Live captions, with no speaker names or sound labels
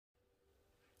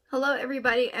Hello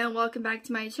everybody and welcome back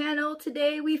to my channel.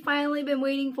 Today we finally been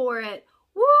waiting for it.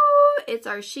 Woo! It's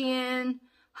our Shein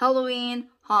Halloween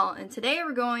haul and today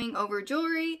we're going over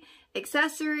jewelry,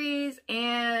 accessories,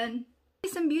 and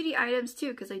some beauty items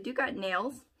too because I do got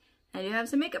nails. I do have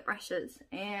some makeup brushes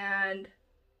and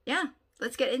yeah,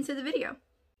 let's get into the video.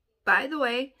 By the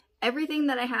way, everything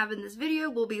that I have in this video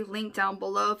will be linked down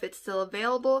below if it's still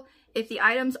available. If the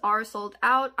items are sold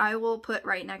out, I will put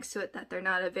right next to it that they're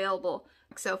not available.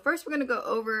 So first we're going to go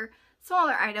over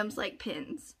smaller items like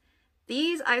pins.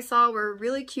 These I saw were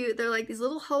really cute. They're like these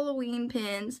little Halloween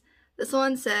pins. This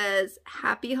one says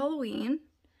Happy Halloween.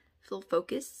 Full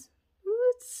focus.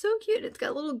 Ooh, it's so cute. It's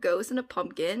got a little ghost and a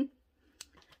pumpkin.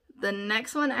 The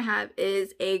next one I have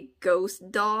is a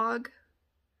ghost dog.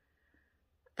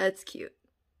 That's cute.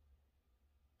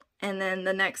 And then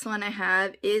the next one I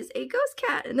have is a ghost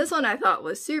cat. And this one I thought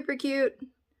was super cute.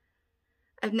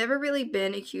 I've never really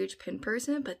been a huge pin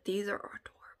person, but these are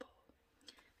adorable.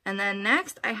 And then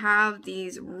next I have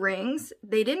these rings.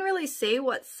 They didn't really say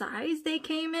what size they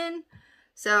came in,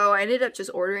 so I ended up just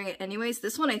ordering it anyways.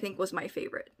 This one I think was my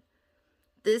favorite.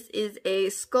 This is a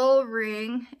skull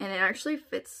ring, and it actually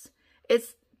fits.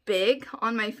 It's big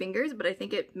on my fingers, but I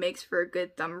think it makes for a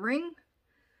good thumb ring.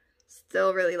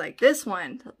 Still really like this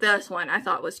one. This one I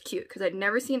thought was cute because I'd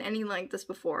never seen anything like this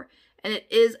before. And it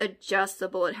is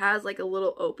adjustable. It has like a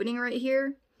little opening right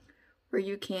here where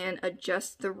you can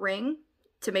adjust the ring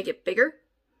to make it bigger.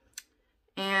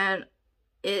 And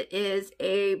it is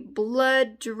a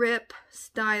blood drip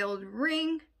styled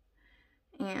ring.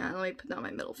 And let me put down my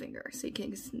middle finger so you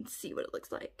can see what it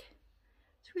looks like.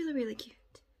 It's really, really cute.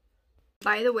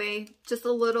 By the way, just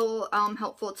a little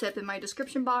helpful tip in my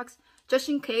description box. Just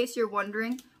in case you're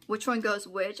wondering which one goes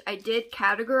which, I did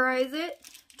categorize it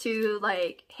to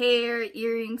like hair,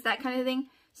 earrings, that kind of thing.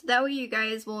 So that way you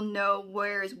guys will know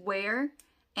where is where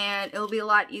and it'll be a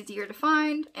lot easier to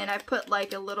find. And I put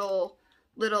like a little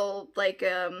like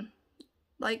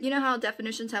you know how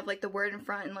definitions have like the word in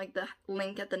front and like the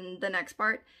link at the next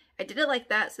part? I did it like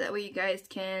that so that way you guys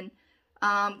can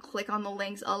click on the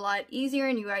links a lot easier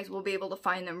and you guys will be able to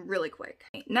find them really quick.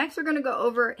 Next we're going to go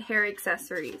over hair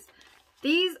accessories.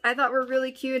 These I thought were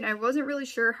really cute and I wasn't really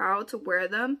sure how to wear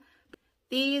them.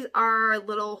 These are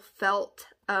little felt,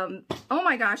 oh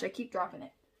my gosh, I keep dropping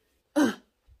it. Ugh.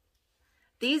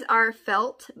 These are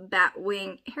felt bat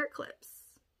wing hair clips.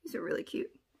 These are really cute.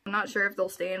 I'm not sure if they'll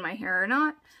stay in my hair or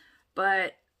not,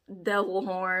 but devil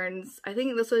horns. I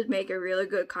think this would make a really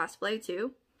good cosplay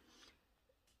too.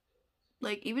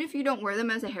 Like, even if you don't wear them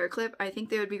as a hair clip, I think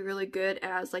they would be really good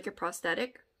as like a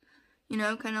prosthetic. You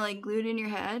know, kind of like glued in your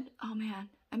head. Oh man,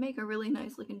 I make a really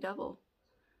nice looking devil.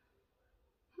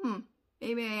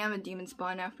 Maybe I am a demon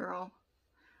spawn after all.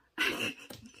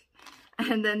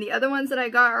 And then the other ones that I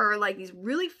got are like these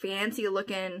really fancy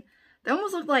looking, they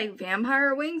almost look like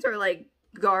vampire wings or like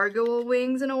gargoyle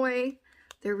wings in a way.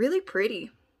 They're really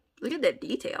pretty. Look at that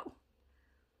detail.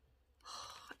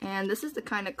 And this is the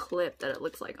kind of clip that it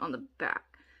looks like on the back.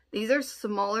 These are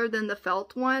smaller than the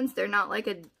felt ones. They're not like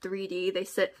a 3D. They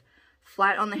sit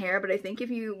flat on the hair, but I think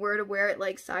if you were to wear it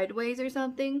like sideways or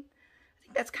something, I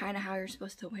think that's kind of how you're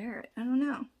supposed to wear it. I don't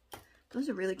know. Those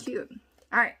are really cute.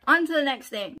 Alright, on to the next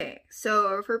thing. Okay,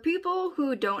 so for people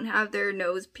who don't have their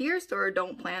nose pierced or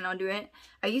don't plan on doing it,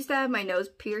 I used to have my nose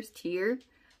pierced here,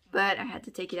 but I had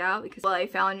to take it out because, well, I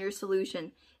found your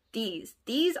solution. These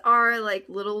are like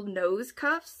little nose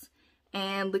cuffs,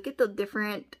 and look at the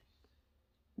different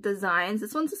designs.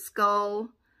 This one's a skull.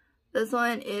 This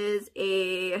one is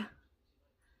a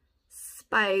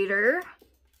spider.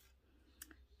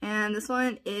 And this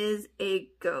one is a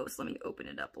ghost. Let me open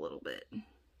it up a little bit.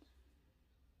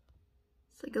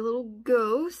 It's like a little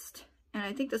ghost. And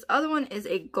I think this other one is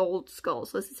a gold skull.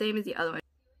 So it's the same as the other one.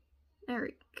 There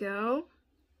we go.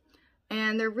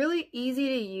 And they're really easy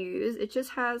to use. It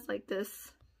just has like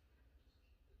this.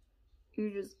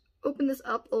 You just open this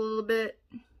up a little bit.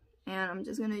 And I'm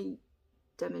just going to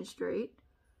demonstrate.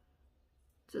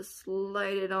 Just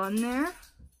slide it on there.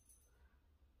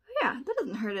 Yeah, that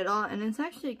doesn't hurt at all, and it's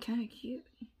actually kind of cute.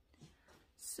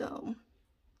 So,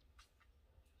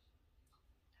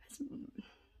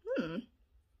 I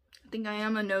think I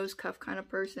am a nose cuff kind of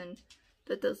person.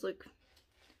 That does look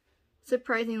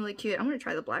surprisingly cute. I'm going to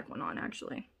try the black one on,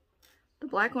 actually. The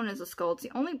black one is a skull. It's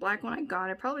the only black one I got.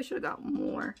 I probably should have got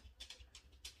more.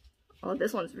 Oh,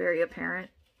 this one's very apparent.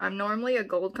 I'm normally a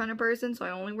gold kind of person, so I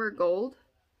only wear gold.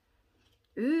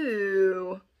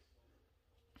 Ooh.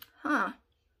 Huh.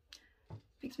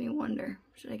 Makes me wonder,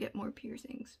 should I get more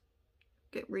piercings?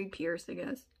 Get re-pierced, I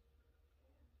guess.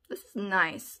 This is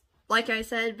nice. like I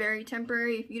said, very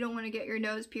temporary. If you don't want to get your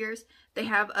nose pierced, they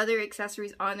have other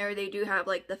accessories on there. They do have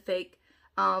like the fake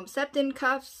septum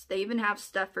cuffs. They even have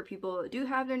stuff for people that do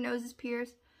have their noses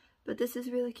pierced. But this is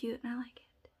really cute and I like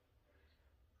it.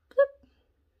 Bloop.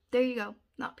 There you go.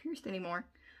 Not pierced anymore.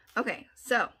 Okay,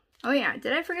 so, oh yeah,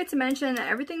 did I forget to mention that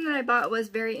everything that I bought was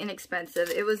very inexpensive.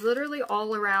 It was literally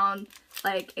all around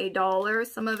like $1.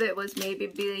 Some of it was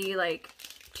maybe like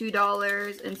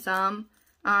 $2, and some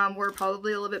were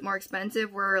probably a little bit more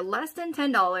expensive, were less than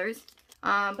 $10.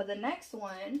 But the next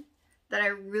one that I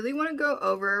really want to go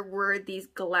over were these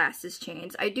glasses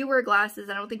chains. I do wear glasses.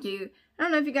 I don't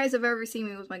know if you guys have ever seen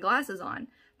me with my glasses on,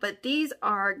 but these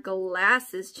are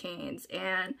glasses chains,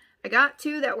 and I got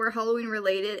 2 that were Halloween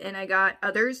related, and I got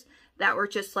others that were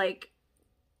just like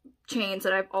chains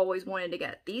that I've always wanted to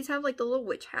get. These have like the little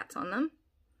witch hats on them,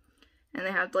 and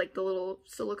they have like the little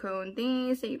silicone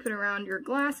things that you put around your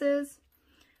glasses.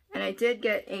 And I did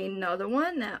get another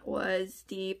one that was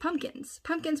the pumpkins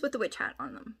with the witch hat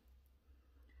on them.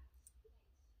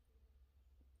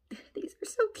 These are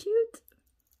so cute.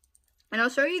 And I'll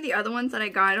show you the other ones that I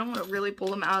got. I don't want to really pull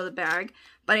them out of the bag,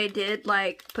 but I did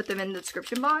like put them in the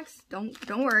description box. Don't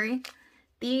worry.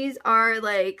 These are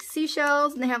like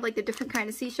seashells, and they have like the different kind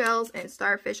of seashells and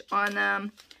starfish on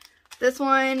them. This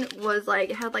one was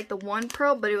like, it had like the one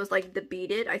pearl, but it was like the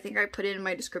beaded. I think I put it in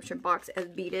my description box as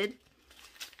beaded.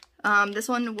 This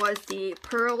one was the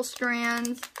pearl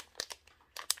strands.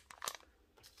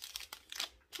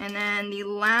 And then the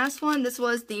last one, this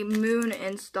was the moon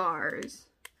and stars.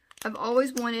 I've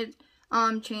always wanted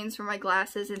chains for my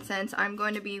glasses, and since I'm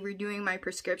going to be redoing my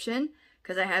prescription,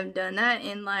 because I haven't done that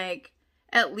in like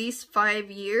at least 5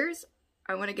 years,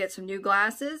 I want to get some new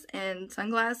glasses and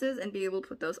sunglasses and be able to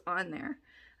put those on there.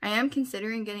 I am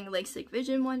considering getting LASIK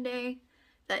vision one day.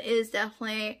 That is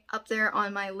definitely up there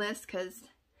on my list, because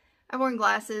I've worn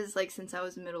glasses like since I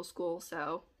was in middle school,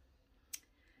 so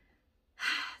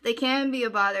they can be a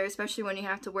bother, especially when you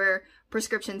have to wear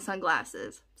prescription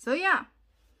sunglasses. So yeah.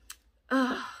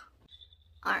 Ugh.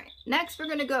 Alright, next we're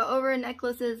going to go over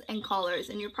necklaces and collars,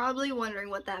 and you're probably wondering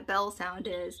what that bell sound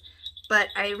is, but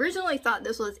I originally thought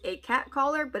this was a cat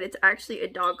collar, but it's actually a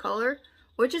dog collar,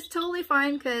 which is totally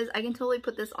fine because I can totally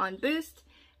put this on Boost,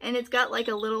 and it's got like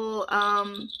a little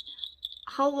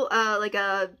like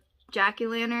a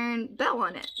jack-o'-lantern bell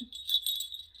on it,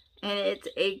 and it's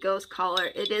a ghost collar.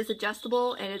 It is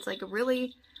adjustable, and it's like a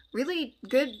really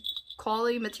good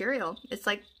quality material. It's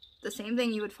like the same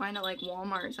thing you would find at like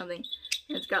Walmart or something.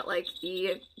 It's got like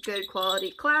the good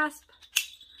quality clasp,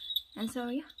 and so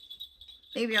yeah,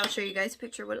 maybe I'll show you guys a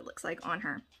picture of what it looks like on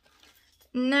her.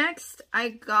 Next, I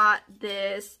got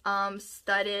this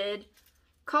studded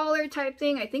collar type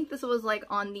thing. I think this was like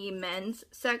on the men's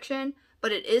section,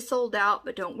 but it is sold out.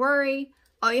 But don't worry,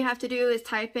 all you have to do is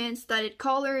type in studded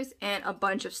collars and a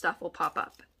bunch of stuff will pop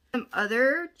up. Some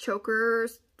other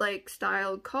chokers like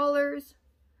styled collars.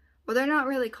 Well, they're not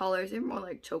really collars, they're more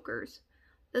like chokers.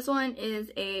 This one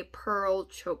is a pearl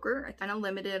choker. I'm kind of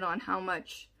limited on how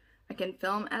much I can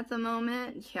film at the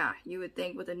moment. Yeah, you would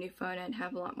think with a new phone I'd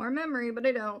have a lot more memory, but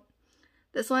I don't.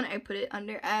 This one I put it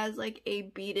under as like a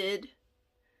beaded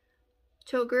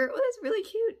choker. Oh, that's really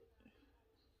cute.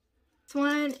 This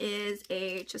one is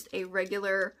just a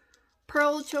regular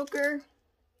pearl choker.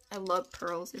 I love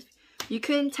pearls, if you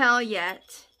couldn't tell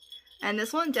yet. And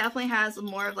this one definitely has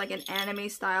more of like an anime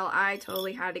style. I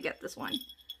totally had to get this one.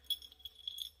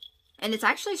 And it's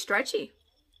actually stretchy.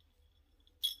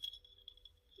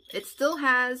 It still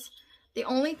has, the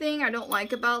only thing I don't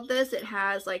like about this, it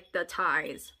has like the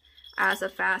ties as a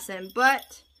fasten.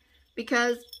 But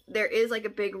because there is like a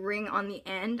big ring on the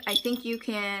end, I think you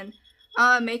can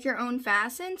make your own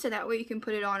fasten, so that way you can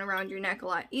put it on around your neck a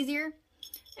lot easier.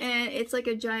 And it's like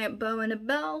a giant bow and a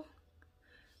bell.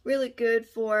 Really good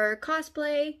for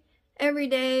cosplay, every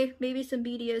day, maybe some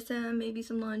BDSM, maybe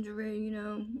some lingerie, you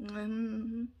know. But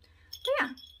yeah.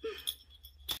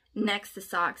 Next, the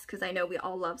socks, because I know we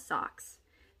all love socks.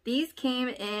 These came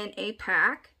in a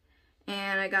pack,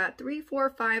 and I got 3, 4,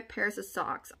 5 pairs of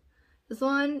socks. This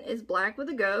one is black with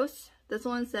a ghost. This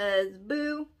one says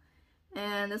boo,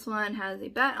 and this one has a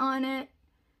bat on it,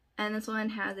 and this one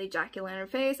has a jack-o'-lantern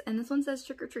face, and this one says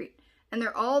trick or treat. And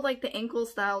they're all like the ankle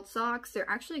styled socks. They're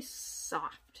actually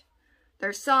soft.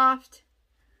 They're soft.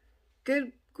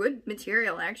 Good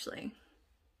material, actually.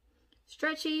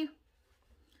 Stretchy.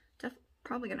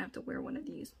 Probably gonna have to wear one of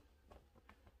these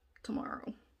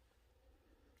tomorrow.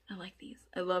 I like these.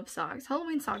 I love socks.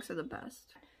 Halloween socks are the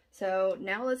best. So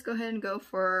now let's go ahead and go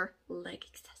for leg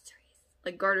accessories,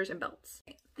 like garters and belts.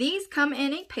 These come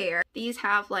in a pair. These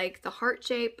have like the heart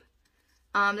shape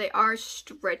They are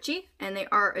stretchy and they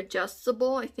are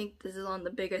adjustable. I think this is on the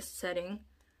biggest setting.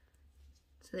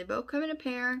 So they both come in a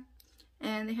pair,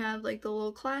 and they have like the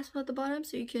little clasp at the bottom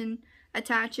so you can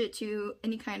attach it to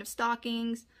any kind of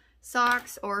stockings,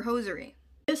 socks, or hosiery.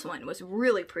 This one was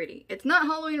really pretty. It's not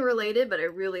Halloween related, but I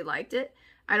really liked it.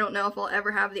 I don't know if I'll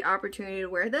ever have the opportunity to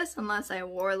wear this unless I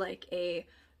wore like a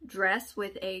dress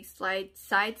with a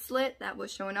side slit that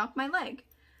was showing off my leg.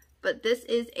 But this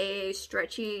is a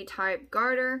stretchy type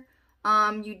garter.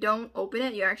 You don't open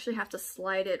it, you actually have to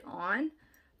slide it on.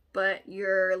 But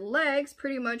your legs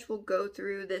pretty much will go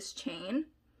through this chain.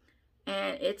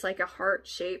 And it's like a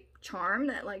heart-shaped charm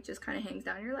that like just kind of hangs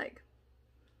down your leg.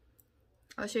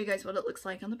 I'll show you guys what it looks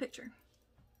like on the picture.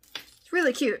 It's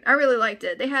really cute. I really liked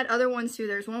it. They had other ones too.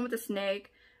 There's one with a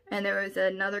snake, and there was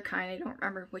another kind. I don't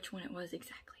remember which one it was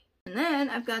exactly. And then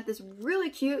I've got this really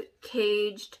cute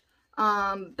caged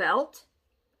belt.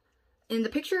 In the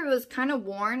picture, it was kind of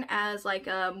worn as like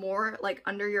a more like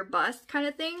under your bust kind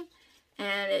of thing.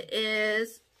 And it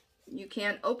is, you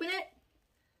can open it,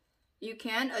 you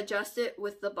can adjust it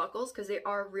with the buckles because they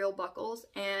are real buckles,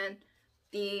 and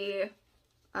the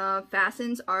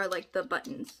fastens are like the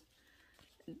buttons,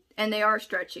 and they are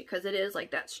stretchy because it is like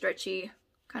that stretchy,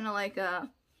 kind of like a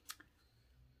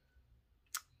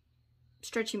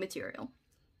stretchy material.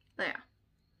 But yeah,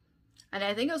 and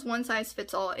I think it was one size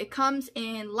fits all. It comes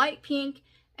in light pink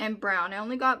and brown. I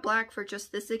only got black for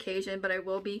just this occasion, but I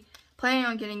will be planning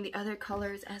on getting the other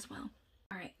colors as well.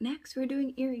 Alright, next we're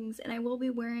doing earrings, and I will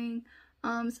be wearing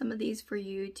some of these for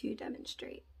you to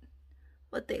demonstrate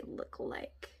what they look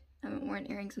like. I haven't worn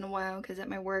earrings in a while because at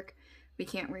my work we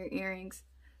can't wear earrings.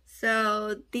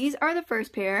 So these are the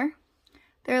first pair.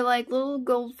 They're like little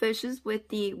goldfishes with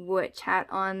the witch hat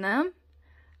on them.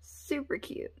 Super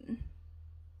cute.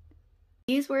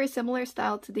 These were a similar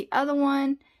style to the other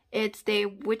one. It's the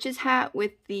witch's hat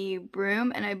with the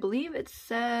broom, and I believe it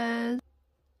says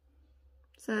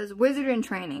wizard in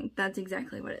training. That's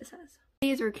exactly what it says.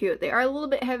 These were cute. They are a little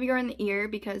bit heavier in the ear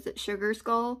because the sugar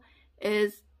skull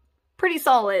is pretty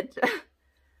solid.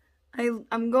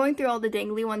 I'm going through all the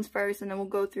dangly ones first, and then we'll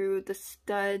go through the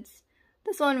studs.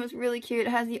 This one was really cute.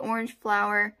 It has the orange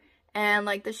flower and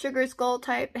like the sugar skull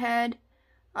type head.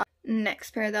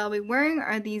 Next pair that I'll be wearing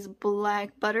are these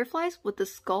black butterflies with the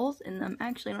skulls in them.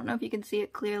 Actually, I don't know if you can see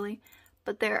it clearly,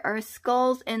 but there are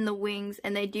skulls in the wings,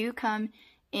 and they do come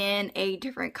in a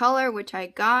different color, which I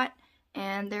got,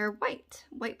 and they're white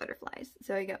butterflies.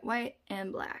 So I got white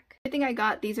and black. I think I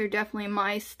got, these are definitely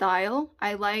my style.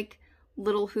 I like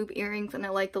little hoop earrings, and I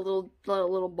like the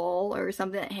little ball or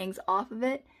something that hangs off of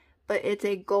it, but it's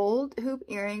a gold hoop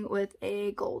earring with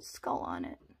a gold skull on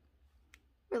it.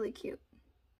 Really cute.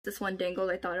 This one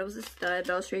dangled. I thought it was a stud,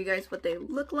 but I'll show you guys what they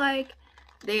look like.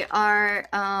 They are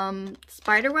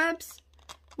spider webs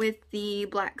with the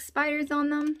black spiders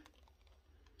on them.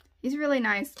 These are really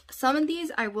nice. Some of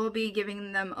these I will be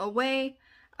giving them away.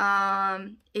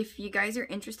 If you guys are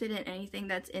interested in anything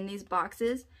that's in these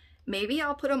boxes, maybe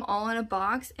I'll put them all in a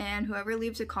box, and whoever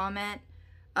leaves a comment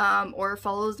or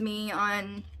follows me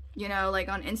on, you know, like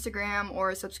on Instagram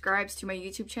or subscribes to my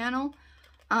YouTube channel,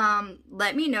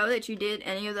 let me know that you did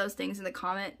any of those things in the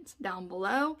comments down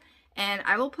below, and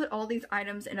I will put all these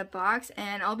items in a box,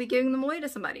 and I'll be giving them away to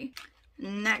somebody.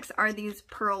 Next are these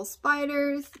pearl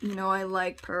spiders. You know I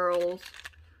like pearls.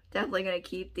 Definitely gonna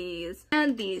keep these.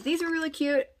 And these are really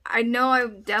cute. I know I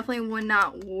definitely would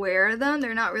not wear them.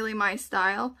 They're not really my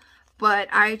style, but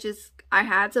I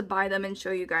had to buy them and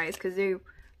show you guys because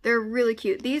they're really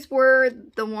cute. These were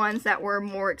the ones that were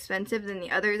more expensive than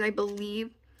the others, I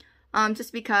believe.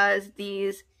 Just because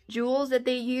these jewels that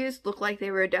they used look like they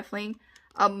were definitely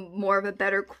more of a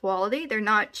better quality. They're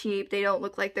not cheap. They don't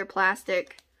look like they're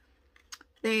plastic.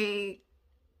 They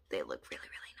look really,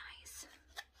 really nice.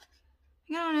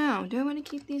 I don't know. Do I want to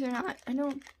keep these or not? I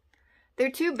don't. They're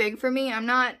too big for me. I'm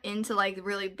not into like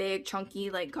really big,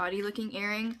 chunky, like gaudy looking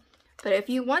earring. But if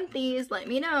you want these, let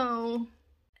me know.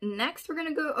 Next, we're going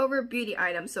to go over beauty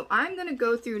items. So I'm going to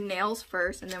go through nails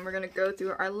first, and then we're going to go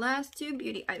through our last two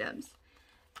beauty items.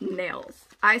 Nails.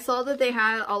 I saw that they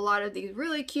had a lot of these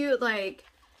really cute, like,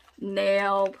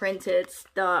 nail printed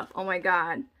stuff. Oh my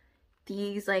god.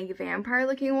 These, like, vampire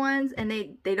looking ones, and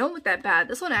they don't look that bad.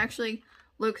 This one actually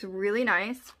looks really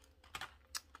nice.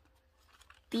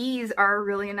 These are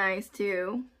really nice,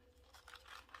 too.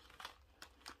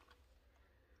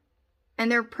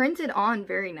 And they're printed on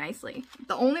very nicely.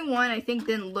 The only one I think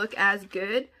didn't look as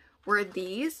good were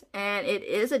these. And it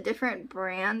is a different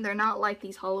brand. They're not like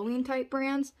these Halloween type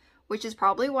brands, which is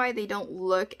probably why they don't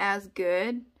look as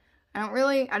good.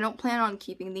 I don't plan on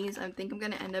keeping these. I think I'm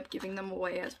going to end up giving them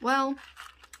away as well.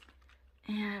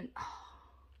 And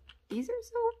these are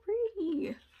so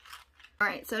pretty.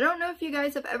 Alright, so I don't know if you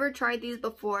guys have ever tried these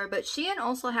before, but Shein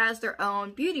also has their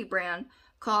own beauty brand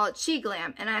called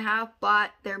SheGlam, and I have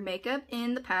bought their makeup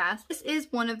in the past. This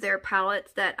is one of their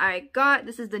palettes that I got.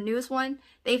 This is the newest one.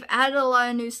 They've added a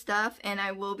lot of new stuff, and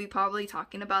I will be probably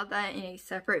talking about that in a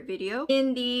separate video.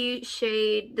 In the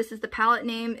shade, this is the palette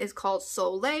name, is called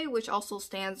Soleil, which also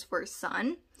stands for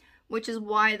sun, which is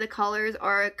why the colors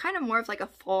are kind of more of like a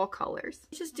fall colors.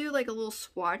 Let's just do like a little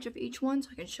swatch of each one so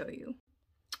I can show you.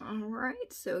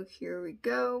 Alright, so here we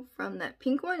go. From that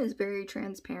pink one is very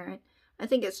transparent. I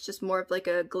think it's just more of like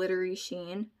a glittery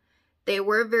sheen. They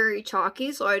were very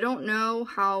chalky, so I don't know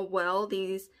how well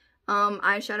these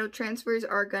eyeshadow transfers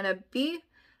are gonna be.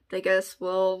 But I guess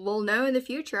we'll know in the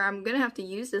future. I'm gonna have to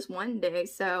use this one day,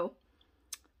 so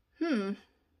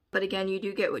But again, you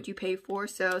do get what you pay for,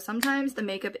 so sometimes the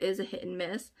makeup is a hit and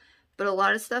miss. But a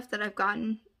lot of stuff that I've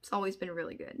gotten, it's always been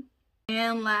really good.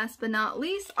 And last but not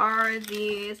least are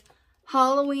these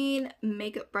Halloween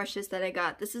makeup brushes that I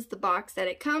got. This is the box that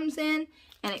it comes in,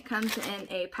 and it comes in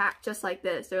a pack just like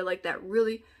this. They're like that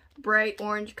really bright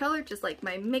orange color, just like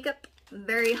my makeup,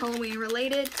 very Halloween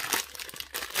related.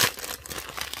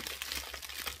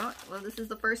 Oh, well, this is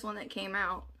the first one that came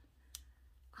out.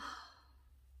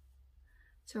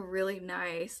 It's a really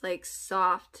nice, like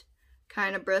soft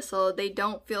kind of bristle. They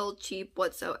don't feel cheap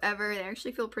whatsoever. They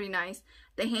actually feel pretty nice.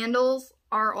 The handles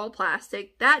are all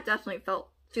plastic. That definitely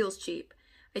feels cheap.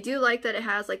 I do like that it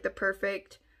has like the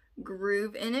perfect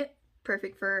groove in it.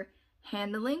 Perfect for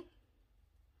handling.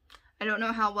 I don't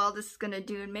know how well this is going to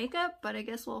do in makeup, but I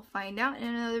guess we'll find out in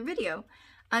another video.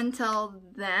 Until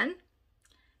then,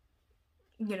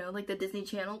 you know, like the Disney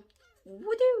Channel,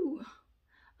 woo-doo!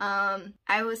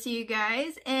 I will see you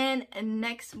guys in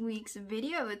next week's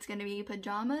video. It's going to be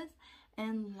pajamas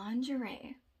and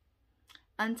lingerie.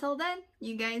 Until then,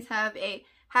 you guys have a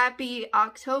happy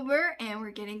October, and we're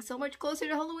getting so much closer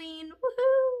to Halloween.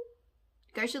 Woohoo!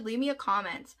 You guys should leave me a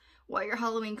comment what your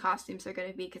Halloween costumes are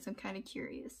going to be, because I'm kind of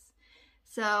curious.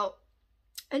 So,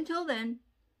 until then,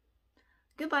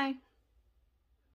 goodbye.